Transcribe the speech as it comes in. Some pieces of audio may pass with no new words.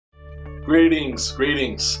Greetings,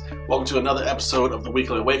 greetings. Welcome to another episode of the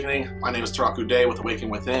Weekly Awakening. My name is Taraku Day with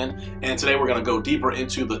Awakening Within, and today we're going to go deeper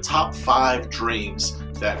into the top 5 dreams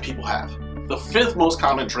that people have. The 5th most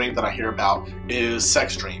common dream that I hear about is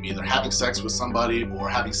sex dream, either having sex with somebody or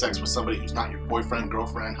having sex with somebody who's not your boyfriend,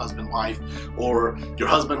 girlfriend, husband, wife, or your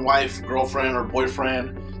husband, wife, girlfriend, or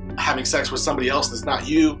boyfriend, having sex with somebody else that's not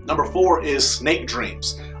you. Number 4 is snake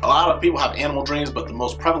dreams. A lot of people have animal dreams, but the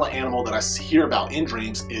most prevalent animal that I hear about in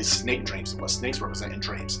dreams is snake dreams, what snakes represent in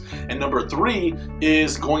dreams. And number 3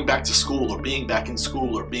 is going back to school, or being back in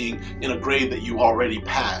school, or being in a grade that you already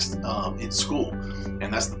passed in school.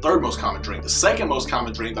 And that's the 3rd most common dream. The 2nd most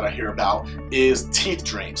common dream that I hear about is teeth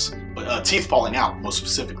dreams, teeth falling out most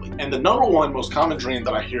specifically. And the number 1 most common dream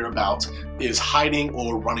that I hear about is hiding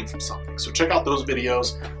or running from something. So check out those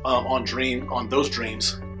videos on those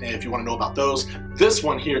dreams. And if you want to know about those, this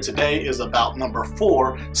one here today is about number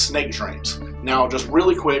 4, snake dreams. Now, just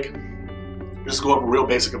really quick, just go over real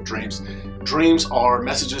basic of dreams. Dreams are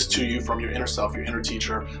messages to you from your inner self, your inner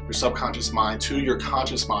teacher, your subconscious mind, to your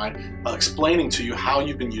conscious mind, explaining to you how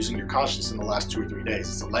you've been using your consciousness in the last 2 or 3 days.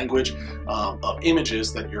 It's a language of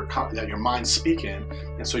images that your mind speak in,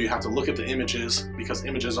 and so you have to look at the images, because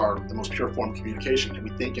images are the most pure form of communication, and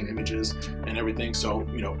we think in images and everything. So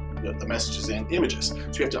the message is in images. So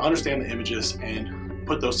you have to understand the images and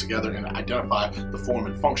put those together and identify the form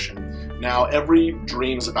and function. Now, every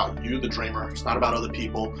dream is about you, the dreamer. It's not about other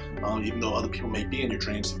people, even though other people may be in your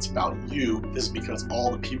dreams. It's about you. This is because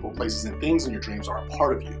all the people, places, and things in your dreams are a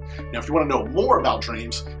part of you. Now, if you want to know more about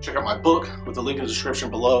dreams, check out my book with the link in the description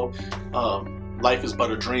below. Life is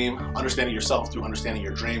but a dream, understanding yourself through understanding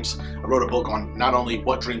your dreams. I wrote a book on not only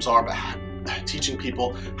what dreams are, but teaching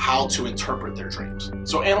people how to interpret their dreams.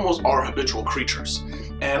 So animals are habitual creatures.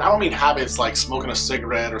 And I don't mean habits like smoking a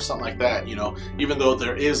cigarette or something like that, even though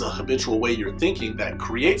there is a habitual way you're thinking that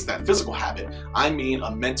creates that physical habit. I mean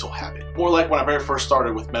a mental habit. More like when I very first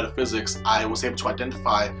started with metaphysics, I was able to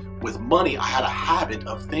identify with money. I had a habit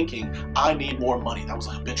of thinking, I need more money. That was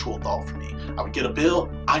a habitual thought for me. I would get a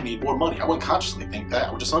bill, I need more money. I wouldn't consciously think that,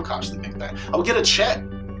 I would just unconsciously think that. I would get a check,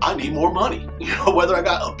 I need more money. Whether I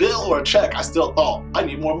got a bill or a check, I still thought, I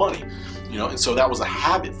need more money. And so that was a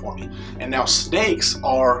habit for me. And now snakes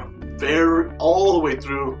are all the way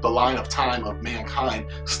through the line of time of mankind,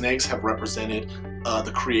 snakes have represented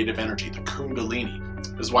the creative energy, the kundalini.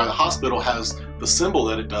 This is why the hospital has the symbol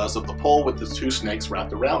that it does of the pole with the 2 snakes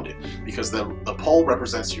wrapped around it, because the pole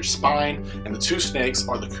represents your spine, and the 2 snakes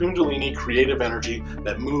are the kundalini creative energy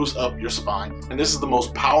that moves up your spine. And this is the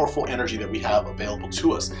most powerful energy that we have available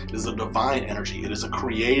to us. It is a divine energy. It is a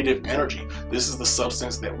creative energy. This is the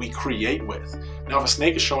substance that we create with. Now, if a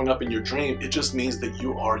snake is showing up in your dream, it just means that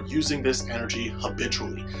you are using this energy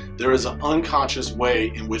habitually. There is an unconscious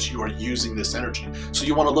way in which you are using this energy. So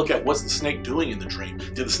you want to look at, what's the snake doing in the dream?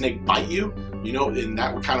 Did the snake bite you? And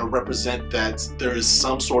that would kind of represent that there is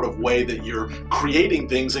some sort of way that you're creating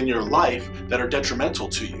things in your life that are detrimental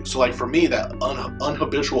to you. So like for me, that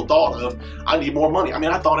unhabitual thought of, I need more money. I mean,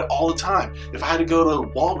 I thought it all the time. If I had to go to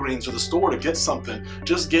Walgreens or the store to get something,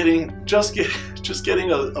 just getting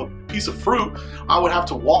a piece of fruit, I would have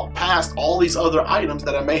to walk past all these other items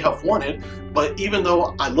that I may have wanted. But even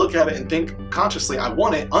though I look at it and think consciously I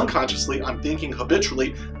want it, unconsciously I'm thinking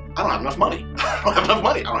habitually, I don't have enough money. I don't have enough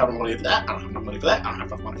money. I don't have enough money for that. I don't have enough money for that. I don't have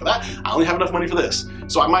enough money for that. I only have enough money for this.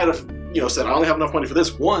 So I might have, said I only have enough money for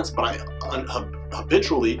this once, but I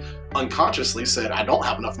habitually, unconsciously said I don't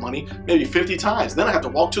have enough money maybe 50 times. Then I have to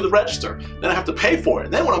walk to the register. Then I have to pay for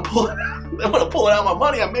it. Then when I'm pulling out my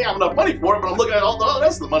money, I may have enough money for it, but I'm looking at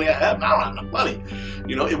that's the money I have, and I don't have enough money.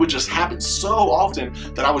 It would just happen so often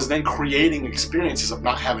that I was then creating experiences of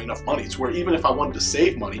not having enough money, to where even if I wanted to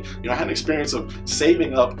save money, I had an experience of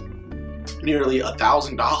saving up nearly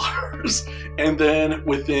 $1,000, and then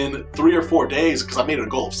within 3 or 4 days, because I made it a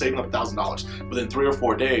goal of saving up $1,000, within 3 or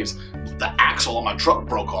 4 days, the axle on my truck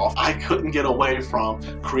broke off. I couldn't get away from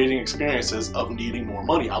creating experiences of needing more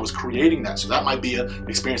money. I was creating that. So that might be an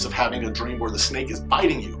experience of having a dream where the snake is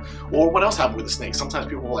biting you. Or what else happened with the snake? Sometimes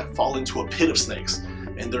people will fall into a pit of snakes,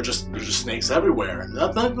 and there's just snakes everywhere, and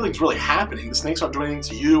nothing's really happening. The snakes aren't doing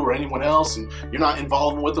anything to you or anyone else, and you're not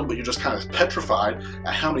involved with them, but you're just kind of petrified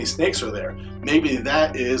at how many snakes are there. Maybe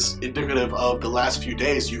that is indicative of the last few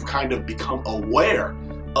days you've kind of become aware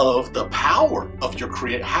of the power of your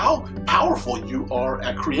how powerful you are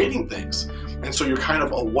at creating things. And so you're kind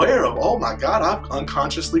of aware of, oh my God, I've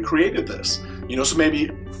unconsciously created this. So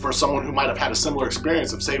maybe for someone who might have had a similar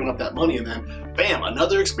experience of saving up that money, and then bam,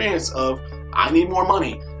 another experience of, I need more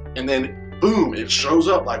money. And then boom, it shows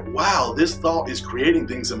up like, wow, this thought is creating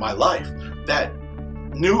things in my life that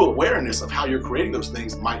new awareness of how you're creating those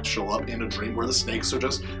things might show up in a dream where the snakes are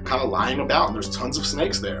just kind of lying about and there's tons of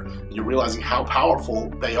snakes there. And you're realizing how powerful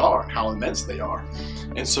they are, how immense they are.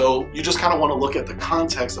 And so you just kind of want to look at the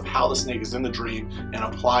context of how the snake is in the dream and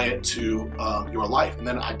apply it to your life, and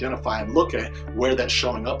then identify and look at where that's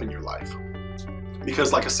showing up in your life.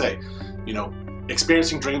 Because like I say, you know,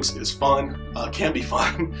 experiencing dreams is fun, can be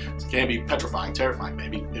fun, can be petrifying, terrifying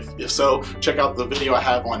maybe. If so, check out the video I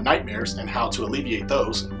have on nightmares and how to alleviate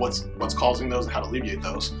those, what's causing those and how to alleviate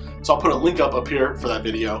those. So I'll put a link up here for that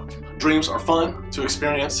video. Dreams are fun to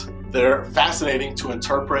experience, they're fascinating to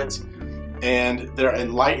interpret, and they're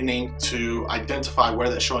enlightening to identify where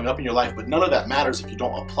that's showing up in your life, but none of that matters if you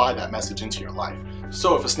don't apply that message into your life.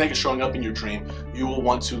 So if a snake is showing up in your dream, you will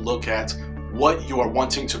want to look at what you are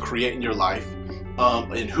wanting to create in your life,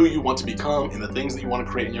 and who you want to become, and the things that you want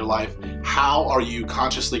to create in your life. How are you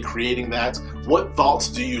consciously creating that? What thoughts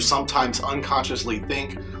do you sometimes unconsciously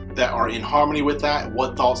think that are in harmony with that?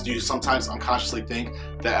 What thoughts do you sometimes unconsciously think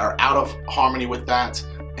that are out of harmony with that?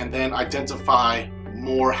 And then identify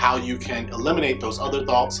more how you can eliminate those other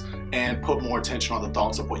thoughts and put more attention on the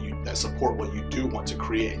thoughts of that support what you do want to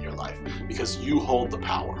create in your life, because you hold the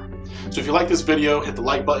power. So if you like this video, hit the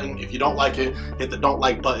like button. If you don't like it, hit the don't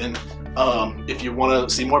like button. If you want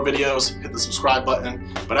to see more videos, hit the subscribe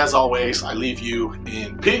button. But as always, I leave you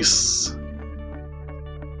in peace.